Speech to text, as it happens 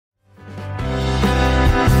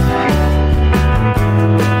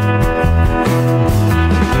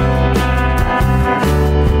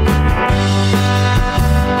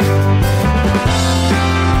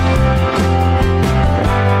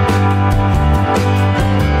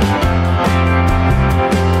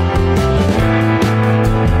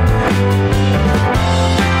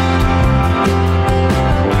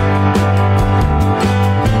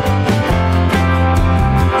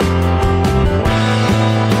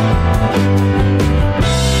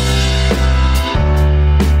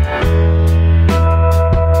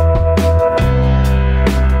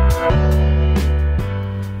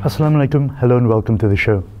Assalamu alaikum, hello and welcome to the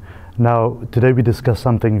show. Now, today we discuss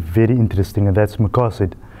something very interesting, and that's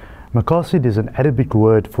maqasid. Maqasid is an Arabic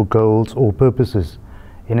word for goals or purposes.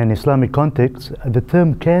 In an Islamic context, the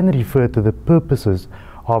term can refer to the purposes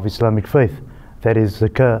of Islamic faith, that is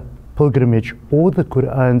zakah, pilgrimage, or the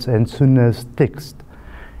Quran's and Sunnah's text.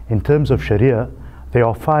 In terms of Sharia, there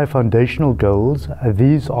are 5 foundational goals.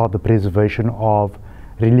 These are the preservation of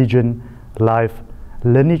religion, life,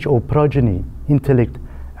 lineage or progeny, intellect,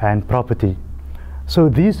 and property. So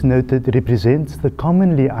these noted represents the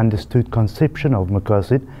commonly understood conception of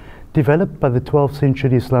maqasid developed by the 12th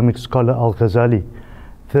century Islamic scholar Al-Ghazali.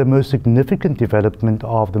 The most significant development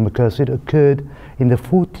of the maqasid occurred in the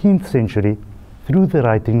 14th century through the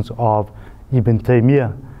writings of Ibn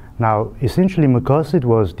Taymiyyah. Now, essentially maqasid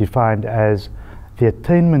was defined as the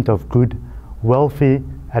attainment of good, welfare,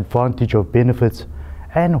 advantage of benefits,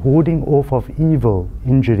 and warding off of evil,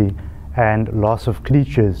 injury, and loss of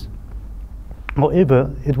creatures.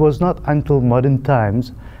 However, it was not until modern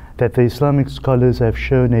times that the Islamic scholars have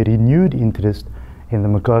shown a renewed interest in the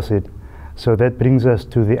maqasid. So that brings us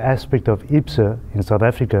to the aspect of IBSA in South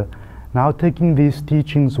Africa, now taking these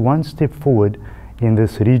teachings one step forward in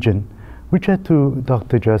this region. We chat to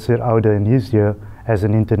Dr. Jasser Auda, and he's here as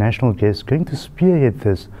an international guest going to spearhead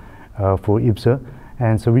this for IBSA.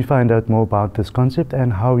 And so we find out more about this concept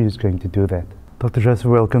and how he's going to do that. Dr. Jasser,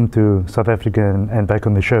 welcome to South Africa and back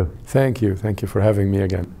on the show. Thank you for having me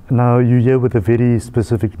again. Now you're here with a very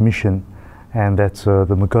specific mission, and that's the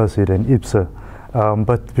maqasid and IBSA.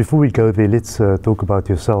 But before we go there, let's talk about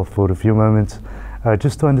yourself for a few moments,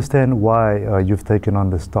 just to understand why you've taken on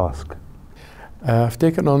this task. I've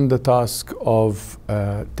taken on the task of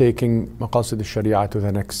taking maqasid al-Sharia to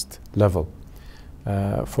the next level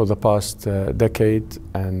for the past decade,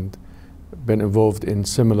 and been involved in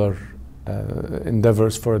similar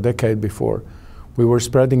endeavors for a decade before. We were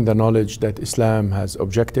spreading the knowledge that Islam has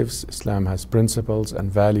objectives, Islam has principles and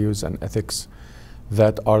values and ethics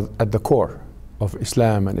that are at the core of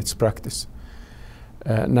Islam and its practice.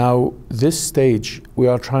 Now, this stage, we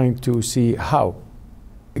are trying to see how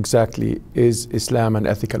exactly is Islam an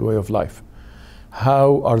ethical way of life?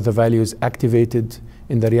 How are the values activated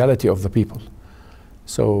in the reality of the people?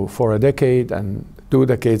 So for a decade and 2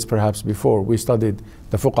 decades perhaps before, we studied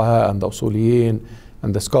the fuqaha and the usuliyin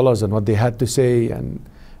and the scholars and what they had to say, and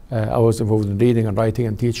I was involved in reading and writing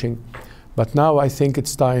and teaching. But now I think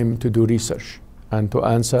it's time to do research and to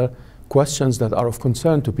answer questions that are of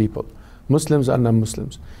concern to people, Muslims and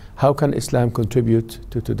non-Muslims. How can Islam contribute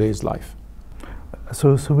to today's life?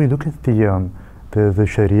 So we look at the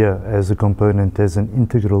Sharia as a component, as an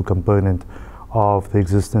integral component of the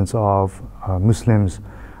existence of Muslims,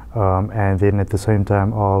 and then at the same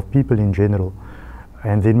time of people in general.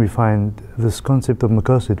 And then we find this concept of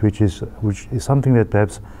maqasid, which is something that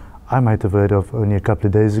perhaps I might have heard of only a couple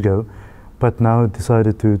of days ago, but now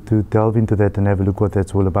decided to delve into that and have a look what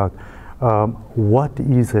that's all about. What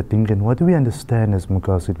is that thing, and what do we understand as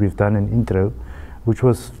maqasid? We've done an intro, which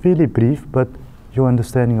was fairly brief, but your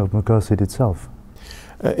understanding of maqasid itself.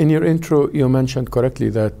 In your intro, you mentioned correctly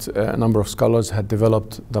that a number of scholars had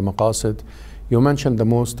developed the maqasid. You mentioned the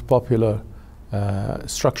most popular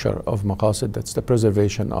structure of maqasid, that's the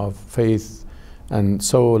preservation of faith and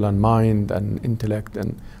soul and mind and intellect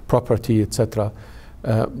and property, etc.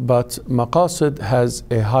 But maqasid has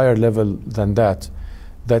a higher level than that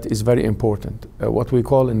is very important. What we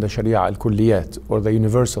call in the Sharia al-kulliyat, or the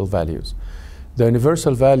universal values. The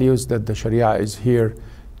universal values that the Sharia is here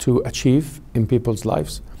to achieve in people's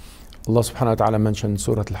lives. Allah subhanahu wa ta'ala mentioned in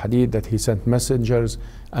Surah Al-Hadid that He sent messengers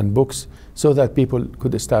and books so that people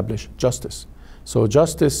could establish justice. So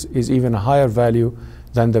justice is even a higher value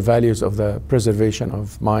than the values of the preservation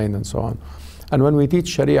of mind and so on. And when we teach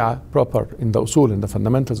Sharia proper in the usul, in the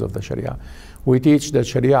fundamentals of the Sharia, we teach that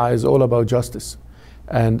Sharia is all about justice.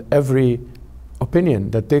 And every opinion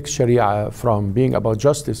that takes Sharia from being about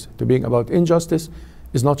justice to being about injustice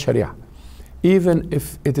is not Sharia, even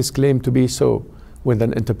if it is claimed to be so with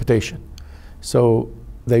an interpretation. So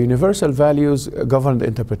the universal values govern the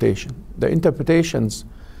interpretation. The interpretations,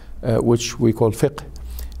 which we call fiqh,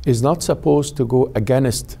 is not supposed to go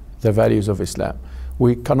against the values of Islam.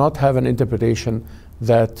 We cannot have an interpretation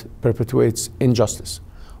that perpetuates injustice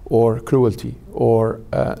or cruelty or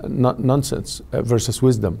nonsense versus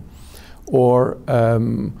wisdom, or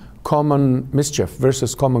common mischief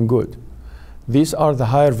versus common good. These are the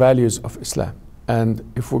higher values of Islam. And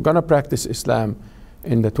if we're going to practice Islam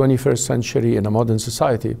in the 21st century in a modern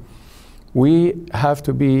society, we have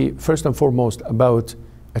to be first and foremost about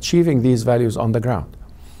achieving these values on the ground.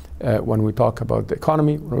 When we talk about the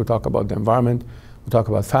economy, when we talk about the environment, we talk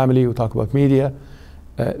about family, we talk about media,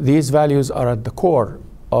 These values are at the core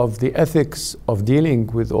of the ethics of dealing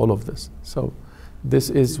with all of this. So this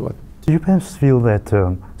is what... Do you perhaps feel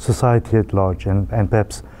that society at large, and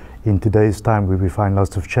perhaps in today's time where we find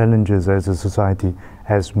lots of challenges as a society,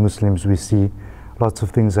 as Muslims, we see lots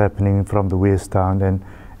of things happening from the West down,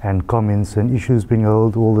 and comments and issues being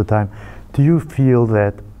held all the time. Do you feel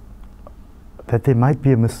that there might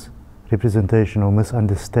be a misrepresentation or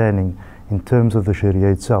misunderstanding in terms of the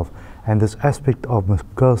Sharia itself, and this aspect of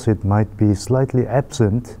maqasid might be slightly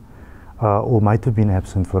absent or might have been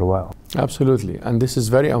absent for a while? Absolutely, and this is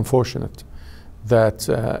very unfortunate that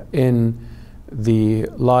in the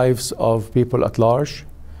lives of people at large,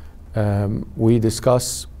 we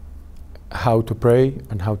discuss how to pray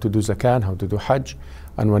and how to do zakah and how to do hajj,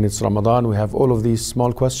 and when it's Ramadan we have all of these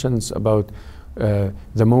small questions about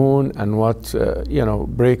the moon and what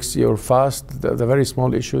breaks your fast, the very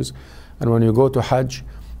small issues. And when you go to hajj,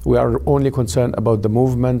 we are only concerned about the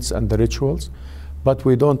movements and the rituals, but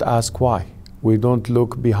we don't ask why. We don't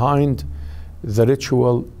look behind the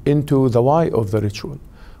ritual into the why of the ritual,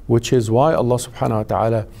 which is why Allah subhanahu wa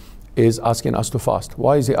ta'ala is asking us to fast.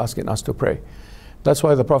 Why is He asking us to pray? That's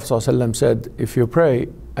why the Prophet ﷺ said, if you pray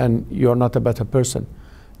and you're not a better person,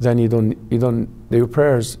 then your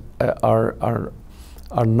prayers are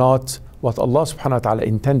not what Allah subhanahu wa ta'ala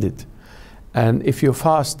intended. And if you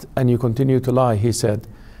fast and you continue to lie, He said,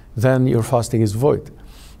 then your fasting is void.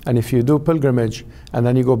 And if you do pilgrimage and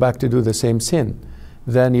then you go back to do the same sin,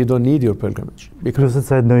 then you don't need your pilgrimage. Because it's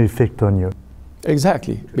had no effect on you.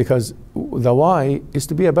 Exactly, because the why is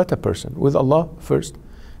to be a better person with Allah first,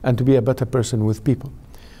 and to be a better person with people.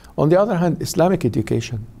 On the other hand, Islamic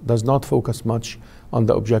education does not focus much on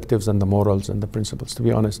the objectives and the morals and the principles. To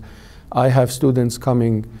be honest, I have students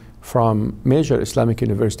coming from major Islamic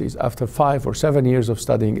universities after 5 or 7 years of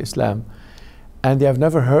studying Islam, and they have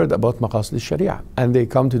never heard about maqasid al-Sharia, and they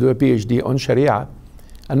come to do a PhD on Sharia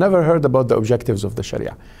and never heard about the objectives of the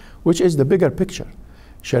Sharia, which is the bigger picture.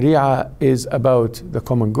 Sharia is about the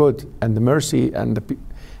common good and the mercy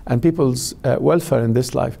and people's welfare in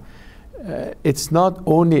this life. It's not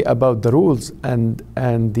only about the rules and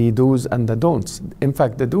the do's and the don'ts. In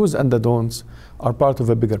fact, the do's and the don'ts are part of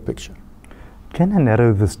a bigger picture. Can I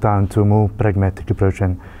narrow this down to a more pragmatic approach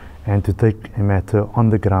and to take a matter on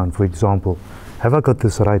the ground? For example, have I got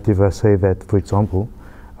this right if I say that, for example,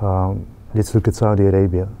 let's look at Saudi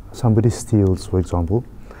Arabia. Somebody steals, for example,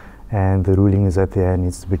 and the ruling is that the hand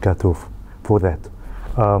needs to be cut off for that.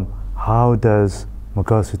 How does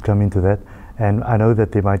maqasid come into that? And I know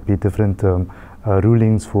that there might be different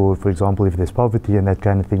rulings for example, if there's poverty and that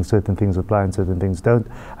kind of thing, certain things apply and certain things don't.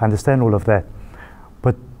 I understand all of that.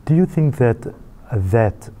 But do you think that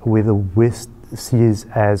where the West sees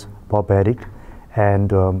as barbaric,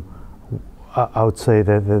 and I would say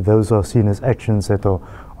that those are seen as actions that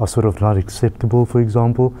are sort of not acceptable, for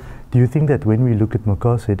example, do you think that when we look at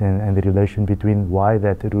maqasid and the relation between why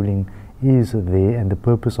that ruling is there and the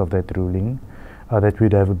purpose of that ruling, that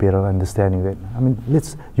we'd have a better understanding then? I mean,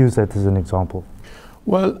 let's use that as an example.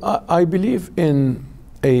 Well, I believe in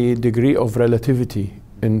a degree of relativity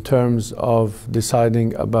in terms of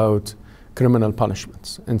deciding about criminal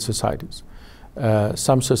punishments in societies.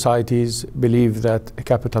 Some societies believe that a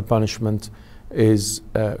capital punishment is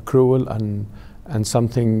cruel and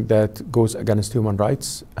something that goes against human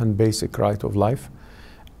rights and basic right of life.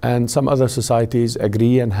 And some other societies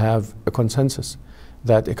agree and have a consensus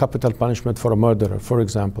that a capital punishment for a murderer, for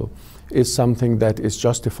example, is something that is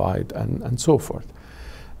justified and so forth.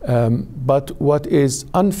 But what is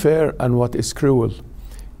unfair and what is cruel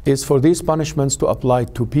is for these punishments to apply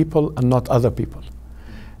to people and not other people.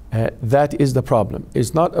 That is the problem.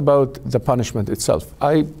 It's not about the punishment itself.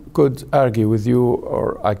 I could argue with you,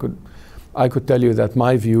 or I could tell you that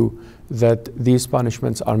my view that these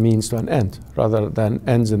punishments are means to an end rather than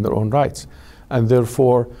ends in their own rights. And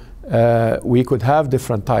therefore, we could have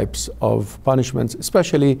different types of punishments,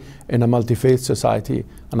 especially in a multi-faith society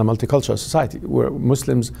and a multicultural society, where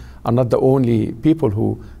Muslims are not the only people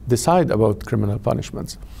who decide about criminal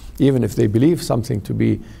punishments, even if they believe something to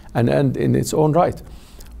be an end in its own right.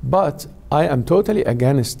 But I am totally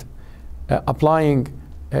against applying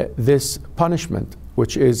this punishment,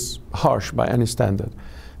 which is harsh by any standard,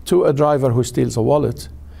 to a driver who steals a wallet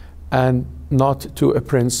and not to a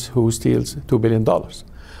prince who steals $2 billion,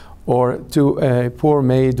 or to a poor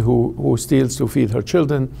maid who steals to feed her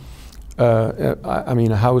children, I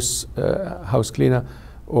mean a house cleaner,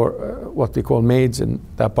 or what they call maids in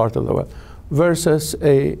that part of the world, versus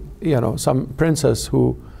some princess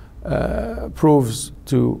who proves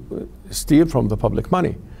to steal from the public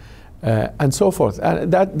money, and so forth.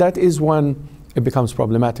 And that is when it becomes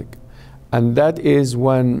problematic. And that is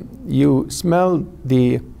when you smell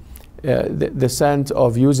the scent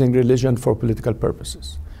of using religion for political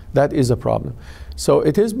purposes. That is a problem. So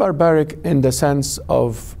it is barbaric in the sense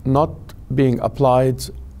of not being applied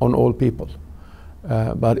on all people.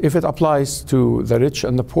 But if it applies to the rich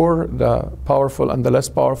and the poor, the powerful and the less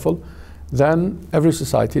powerful, then every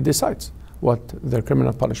society decides what their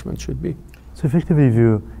criminal punishment should be. So effectively,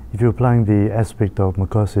 if you're applying the aspect of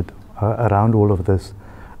maqasid around all of this,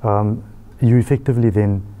 you effectively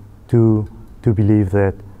then to believe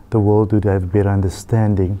that the world would have a better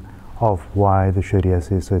understanding of why the Sharia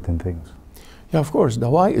says certain things. Yeah, of course. The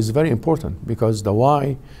why is very important because the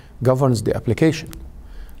why governs the application.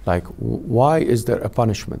 Like, why is there a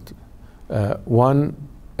punishment? One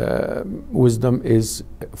wisdom is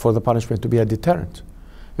for the punishment to be a deterrent.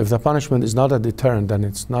 If the punishment is not a deterrent, then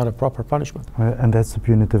it's not a proper punishment. And that's the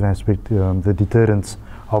punitive aspect, the deterrence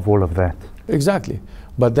of all of that. Exactly.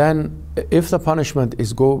 But then if the punishment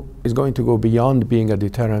is going to go beyond being a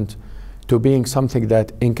deterrent to being something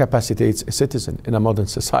that incapacitates a citizen in a modern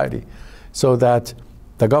society, so that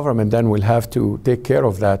the government then will have to take care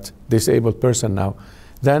of that disabled person now,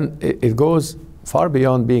 then it goes far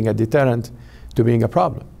beyond being a deterrent to being a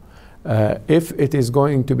problem. If it is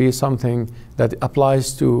going to be something that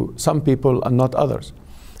applies to some people and not others,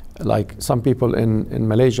 like some people in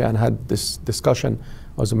Malaysia, and had this discussion,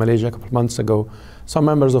 I was in Malaysia a couple of months ago, some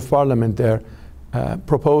members of parliament there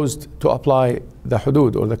proposed to apply the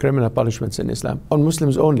hudud or the criminal punishments in Islam on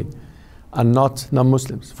Muslims only and not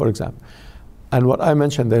non-Muslims, for example. And what I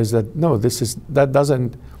mentioned there is that no, that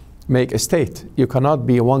doesn't make a state. You cannot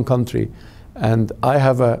be one country and I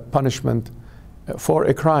have a punishment for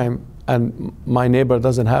a crime and my neighbor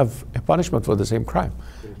doesn't have a punishment for the same crime.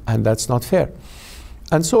 And that's not fair.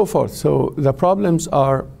 And so forth. So the problems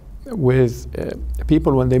are with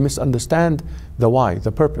people when they misunderstand the why,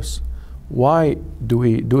 the purpose. Why do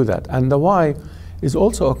we do that? And the why is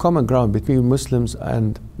also a common ground between Muslims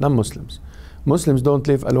and non-Muslims. Muslims don't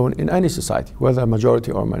live alone in any society, whether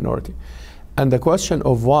majority or minority. And the question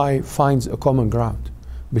of why finds a common ground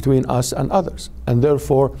between us and others. And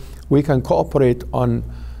therefore, we can cooperate on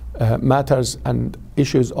matters and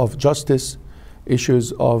issues of justice,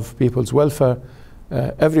 issues of people's welfare.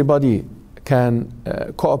 Everybody can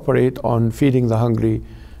cooperate on feeding the hungry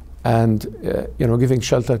and giving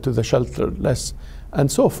shelter to the shelterless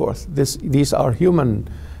and so forth. These are human.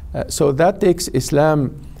 So that takes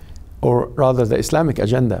Islam, or rather the Islamic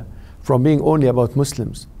agenda, from being only about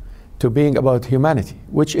Muslims to being about humanity,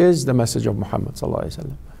 which is the message of Muhammad sallallahu alaihi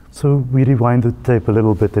wasallam. So we rewind the tape a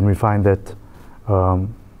little bit and we find that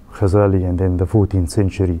Ghazali and then the 14th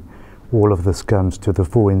century, all of this comes to the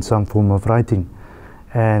fore in some form of writing.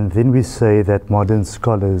 And then we say that modern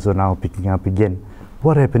scholars are now picking up again.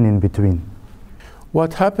 What happened in between?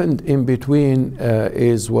 What happened in between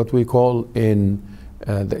is what we call in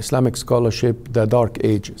the Islamic scholarship the Dark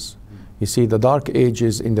Ages. You see, the Dark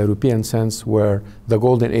Ages in the European sense were the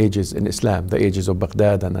golden ages in Islam, the ages of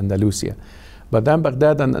Baghdad and Andalusia. But then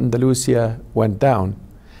Baghdad and Andalusia went down,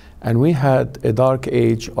 and we had a dark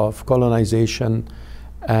age of colonization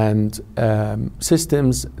and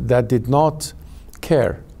systems that did not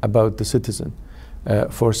care about the citizen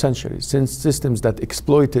for centuries, since systems that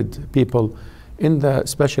exploited people in the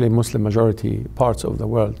especially Muslim majority parts of the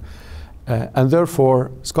world. And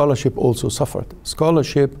therefore, scholarship also suffered.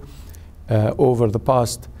 Scholarship over the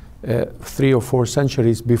past 3 or 4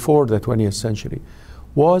 centuries before the 20th century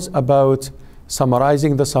was about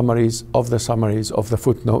summarizing the summaries of the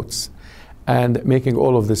footnotes and making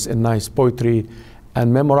all of this in nice poetry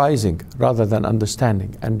and memorizing rather than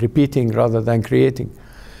understanding and repeating rather than creating.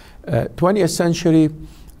 20th century,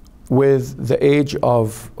 with the age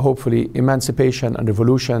of hopefully emancipation and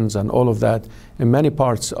revolutions and all of that in many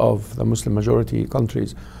parts of the Muslim majority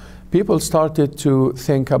countries, people started to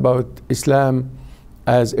think about Islam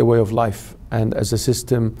as a way of life and as a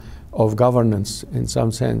system of governance in some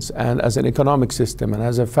sense, and as an economic system and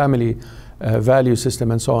as a family value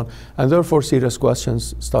system and so on. And therefore serious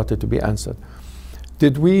questions started to be answered.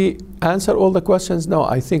 Did we answer all the questions? No,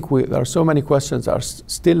 I think there are so many questions that are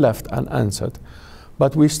still left unanswered.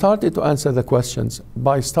 But we started to answer the questions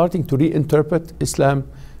by starting to reinterpret Islam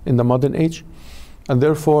in the modern age. And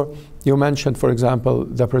therefore, you mentioned, for example,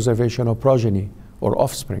 the preservation of progeny or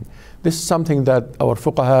offspring. This is something that our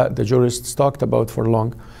fuqaha, the jurists, talked about for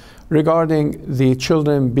long, regarding the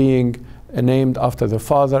children being named after their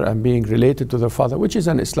father and being related to their father, which is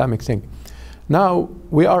an Islamic thing. Now,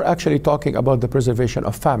 we are actually talking about the preservation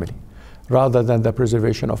of family rather than the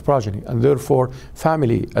preservation of progeny. And therefore,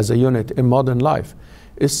 family as a unit in modern life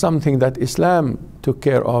is something that Islam took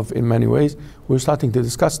care of in many ways. We're starting to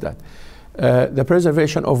discuss that. the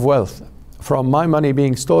preservation of wealth, from my money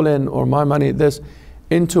being stolen or my money this,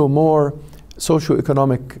 into more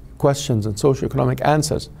socioeconomic questions and socioeconomic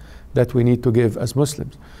answers that we need to give as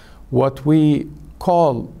Muslims. What we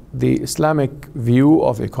call the Islamic view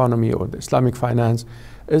of economy or the Islamic finance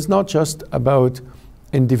is not just about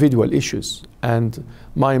individual issues and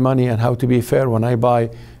my money and how to be fair when I buy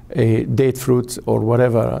a date fruit or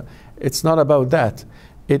whatever. It's not about that.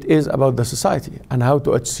 It is about the society and how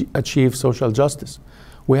to achieve social justice.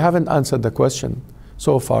 We haven't answered the question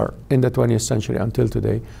so far in the 20th century until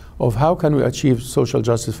today of how can we achieve social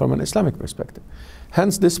justice from an Islamic perspective.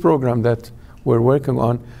 Hence this program that we're working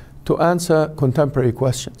on to answer contemporary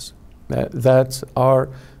questions that are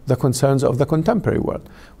the concerns of the contemporary world.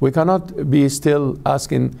 We cannot be still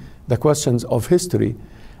asking the questions of history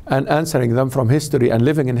and answering them from history and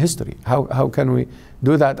living in history. How can we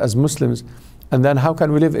do that as Muslims? And then how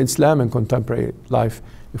can we live Islam in contemporary life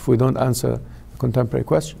if we don't answer contemporary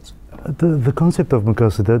questions? The concept of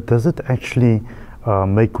maqasid, does it actually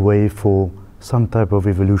make way for some type of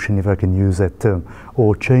evolution, if I can use that term,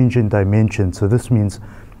 or change in dimension? So this means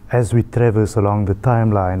as we traverse along the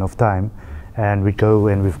timeline of time, and we go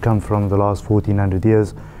and we've come from the last 1400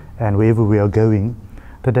 years, and wherever we are going,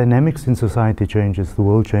 the dynamics in society changes, the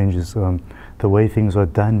world changes, the way things are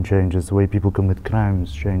done changes, the way people commit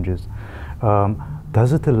crimes changes.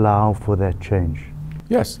 Does it allow for that change?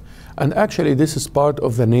 Yes, and actually this is part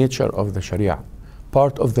of the nature of the Sharia,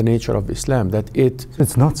 part of the nature of Islam, that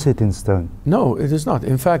it's not set in stone. No, it is not.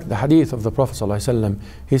 In fact, the hadith of the Prophet ﷺ,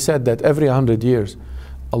 he said that every 100 years,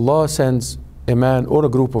 Allah sends a man or a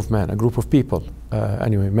group of men, a group of people,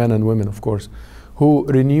 anyway, men and women, of course, who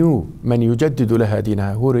renew, man yujaddidu laha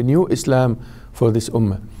dinaha, who renew Islam for this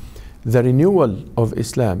ummah. The renewal of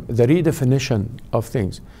Islam, the redefinition of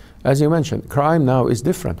things. As you mentioned, crime now is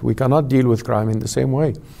different. We cannot deal with crime in the same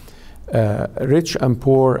way. Rich and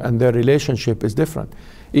poor and their relationship is different.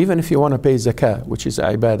 Even if you want to pay zakah, which is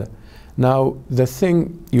ibadah, now the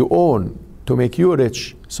thing you own to make you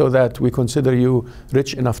rich so that we consider you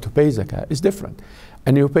rich enough to pay zakah is different.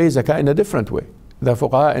 And you pay zakah in a different way. The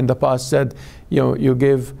fuqaha in the past said, you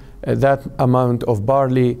give that amount of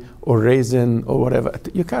barley or raisin or whatever.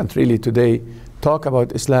 You can't really today talk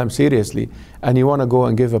about Islam seriously and you want to go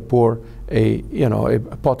and give a poor a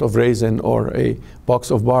pot of raisin or a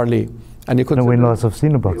box of barley. And you consider, when last I've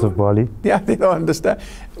seen a box of barley. Yeah, they don't understand.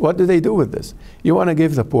 What do they do with this? You want to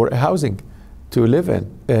give the poor a housing to live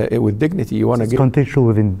in with dignity. You want to give contextual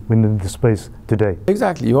within the space today.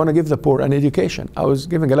 Exactly. You want to give the poor an education. I was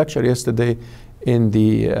giving a lecture yesterday in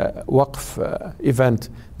the Waqf event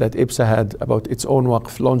that IBSA had about its own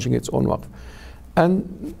Waqf, launching its own Waqf.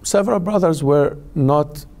 And several brothers were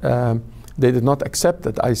not, they did not accept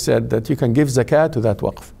that I said that you can give zakah to that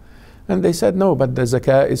Waqf. And they said, no, but the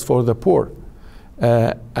zakah is for the poor.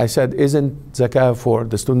 I said, isn't zakah for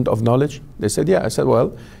the student of knowledge? They said, yeah. I said,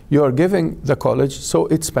 well, you are giving the college, so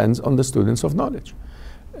it spends on the students of knowledge.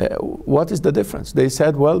 What is the difference? They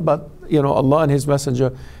said, well, but Allah and His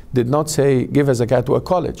Messenger did not say give a zakat to a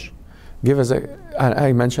college. Give a zakat.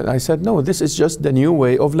 And I said, no, this is just the new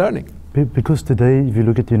way of learning. Because today, if you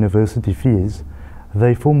look at university fees,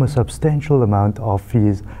 they form a substantial amount of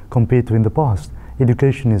fees compared to in the past.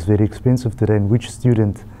 Education is very expensive today, and which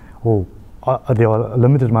student, or there are a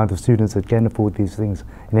limited amount of students that can afford these things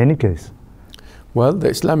in any case. Well, the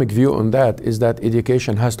Islamic view on that is that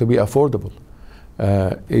education has to be affordable.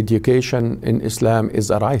 Education in Islam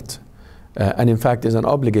is a right, and in fact is an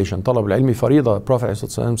obligation. طلب العلم فريضة. Prophet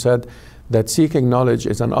ﷺ said that seeking knowledge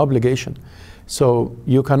is an obligation. So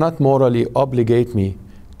you cannot morally obligate me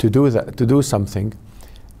to do that, to do something,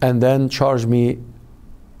 and then charge me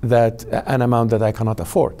that an amount that I cannot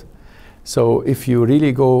afford. So if you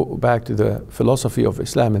really go back to the philosophy of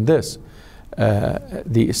Islam in this,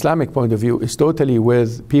 the Islamic point of view is totally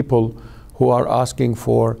with people who are asking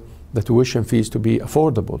for the tuition fees to be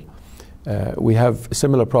affordable. We have a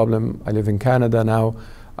similar problem. I live in Canada now.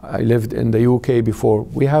 I lived in the UK before.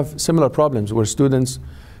 We have similar problems where students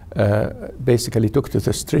basically took to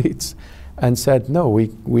the streets and said, no,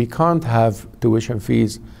 we can't have tuition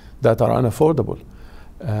fees that are unaffordable.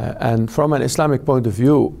 And from an Islamic point of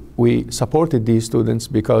view, we supported these students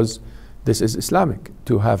because this is Islamic,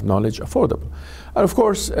 to have knowledge affordable. And of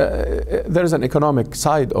course, there is an economic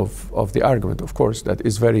side of the argument, of course, that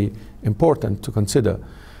is very important to consider.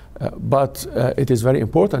 But it is very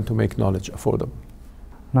important to make knowledge affordable.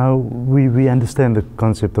 Now, we understand the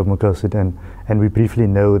concept of maqasid, and we briefly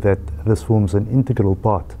know that this forms an integral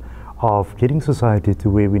part of getting society to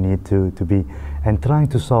where we need to be, and trying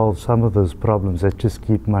to solve some of those problems that just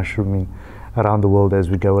keep mushrooming around the world as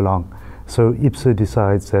we go along. So IPSA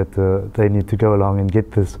decides that they need to go along and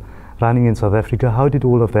get this running in South Africa. How did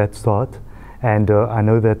all of that start? And I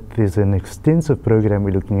know that there's an extensive program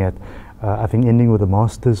we're looking at, I think ending with a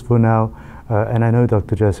master's for now. And I know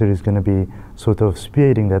Dr. Jasser is going to be sort of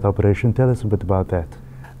spearheading that operation. Tell us a bit about that.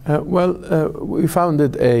 We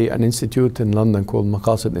founded an institute in London called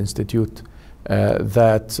Maqasid Institute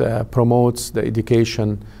that promotes the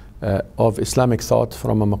education of Islamic thought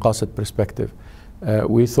from a Maqasid perspective.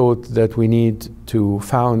 We thought that we need to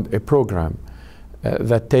found a program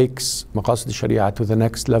that takes Maqasid Sharia to the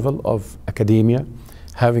next level of academia,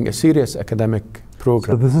 having a serious academic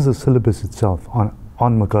program. So this is a syllabus itself on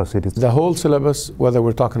Maqasid. The whole syllabus, whether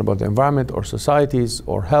we're talking about the environment or societies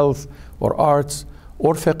or health or arts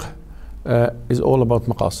or fiqh, is all about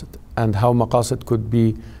Maqasid and how Maqasid could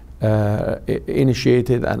be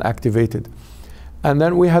initiated and activated. And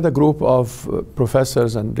then we had a group of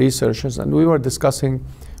professors and researchers, and we were discussing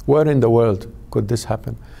where in the world could this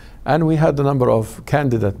happen. And we had a number of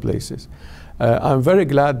candidate places. I'm very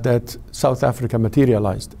glad that South Africa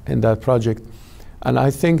materialized in that project. And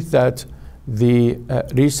I think that the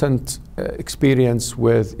recent experience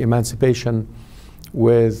with emancipation,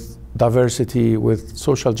 with diversity, with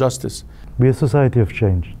social justice. We're a society of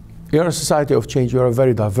change. You're a society of change. You're a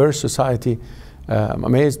very diverse society. I'm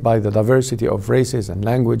amazed by the diversity of races and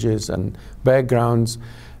languages and backgrounds.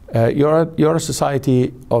 You're a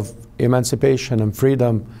society of emancipation and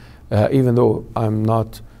freedom, even though I'm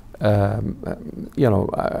not, I'm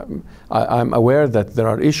aware that there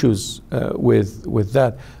are issues with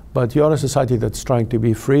that, but you're a society that's trying to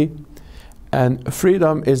be free. And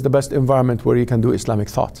freedom is the best environment where you can do Islamic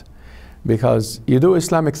thought. Because you do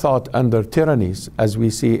Islamic thought under tyrannies, as we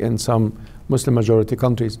see in some Muslim majority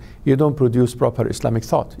countries, you don't produce proper Islamic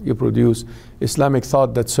thought. You produce Islamic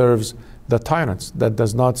thought that serves the tyrants, that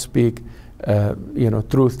does not speak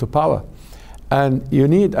truth to power. And you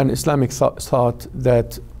need an Islamic thought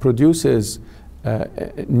that produces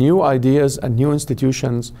new ideas and new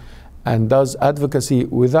institutions and does advocacy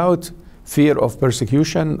without fear of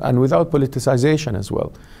persecution and without politicization as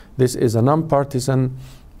well. This is a non-partisan,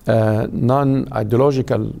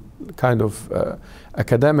 non-ideological kind of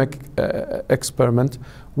academic experiment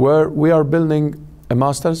where we are building a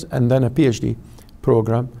master's and then a PhD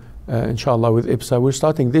program, inshallah, with IPSA. We're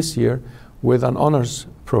starting this year with an honors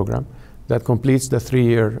program that completes the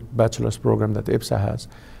 3-year bachelor's program that IPSA has.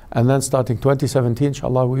 And then starting 2017,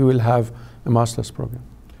 inshallah, we will have a master's program.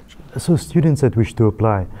 So students that wish to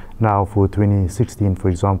apply now for 2016, for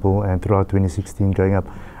example, and throughout 2016 going up,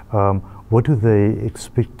 what do they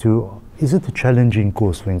expect to, is it a challenging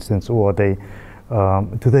course, for instance, or are they,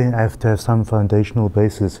 do they have to have some foundational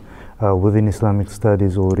basis within Islamic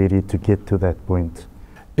studies already to get to that point?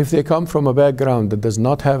 If they come from a background that does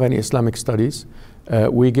not have any Islamic studies,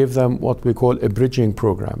 we give them what we call a bridging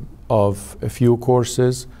program of a few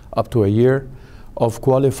courses up to a year of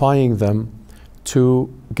qualifying them to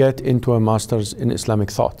get into a master's in Islamic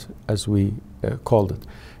thought, as we called it.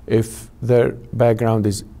 If their background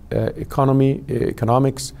is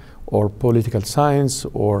economics, or political science,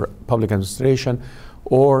 or public administration,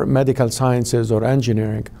 or medical sciences, or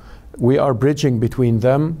engineering, we are bridging between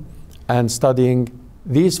them and studying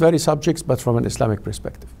these very subjects, but from an Islamic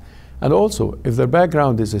perspective. And also, if their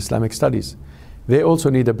background is Islamic studies, they also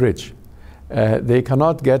need a bridge. They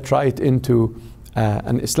cannot get right into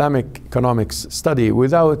an Islamic economics study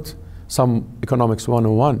without some economics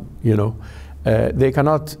 101, They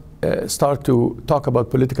cannot start to talk about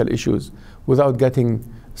political issues without getting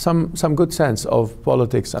some good sense of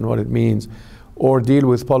politics and what it means, or deal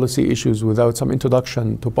with policy issues without some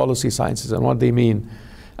introduction to policy sciences and what they mean,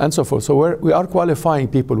 and so forth. So we are qualifying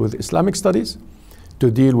people with Islamic studies to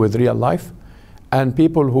deal with real life, and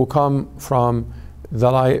people who come from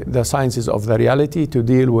the sciences of the reality to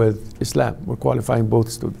deal with Islam. We're qualifying both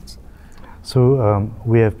students. So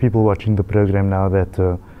we have people watching the program now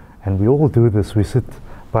that, and we all do this, we sit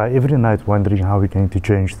by every night wondering how we're going to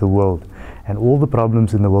change the world and all the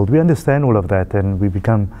problems in the world. We understand all of that, and we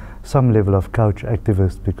become some level of couch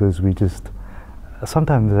activists because we just,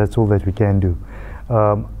 sometimes that's all that we can do.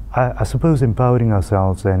 I suppose empowering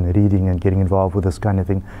ourselves and reading and getting involved with this kind of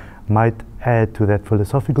thing might add to that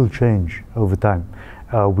philosophical change over time,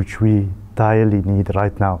 which we direly need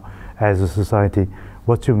right now as a society.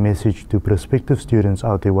 What's your message to prospective students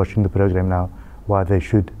out there watching the program now, why they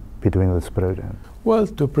should be doing this program? Well,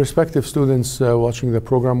 to prospective students watching the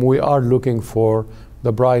program, we are looking for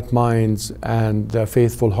the bright minds and the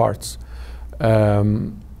faithful hearts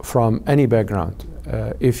from any background.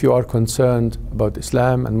 If you are concerned about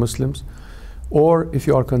Islam and Muslims, or if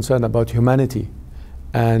you are concerned about humanity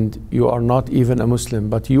and you are not even a Muslim,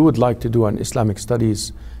 but you would like to do an Islamic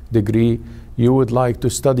studies degree, you would like to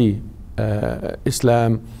study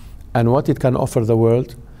Islam and what it can offer the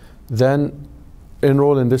world, then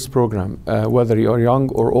enroll in this program, whether you are young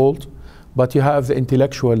or old, but you have the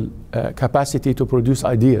intellectual capacity to produce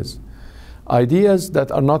ideas. Ideas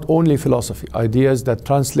that are not only philosophy, ideas that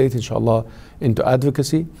translate, inshallah, into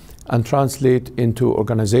advocacy and translate into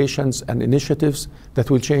organizations and initiatives that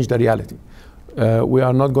will change the reality. We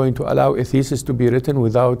are not going to allow a thesis to be written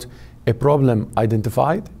without a problem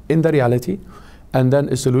identified in the reality and then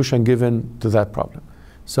a solution given to that problem.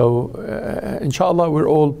 So, inshallah, we're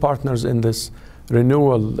all partners in this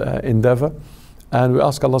renewal endeavor, and we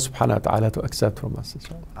ask Allah subhanahu wa ta'ala to accept from us,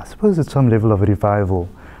 inshallah. I suppose it's some level of revival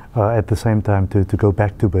at the same time to go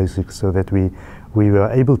back to basics, so that we were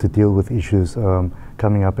able to deal with issues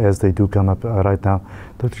coming up as they do come up right now.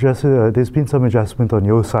 Dr. Jasser, there's been some adjustment on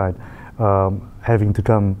your side, having to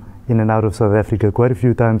come in and out of South Africa quite a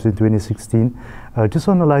few times in 2016. Just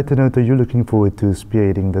on a lighter note, are you looking forward to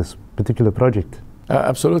spearheading this particular project?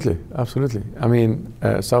 Absolutely, absolutely. I mean,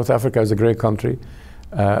 South Africa is a great country.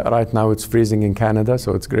 Right now it's freezing in Canada,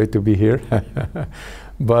 so it's great to be here.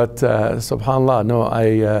 But subhanallah, no,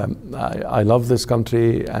 I love this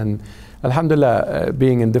country, and alhamdulillah,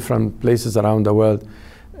 being in different places around the world,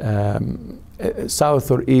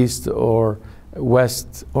 south or east or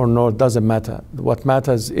west or north, doesn't matter. What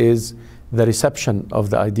matters is the reception of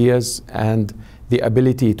the ideas and the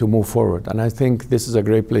ability to move forward. And I think this is a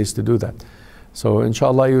great place to do that. So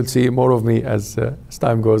inshallah, you'll see more of me as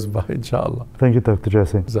time goes by, inshallah. Thank you, Dr.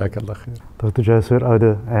 Jasser. Jazakallah khair. Dr. Jasser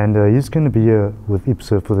Auda, and he's going to be here with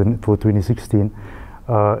IPSA for 2016.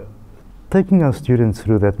 Taking our students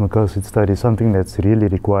through that Maqasid study is something that's really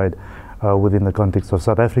required within the context of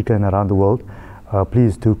South Africa and around the world.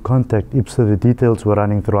 Please do contact IPSA. The details were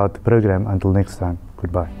running throughout the program. Until next time,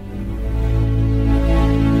 goodbye.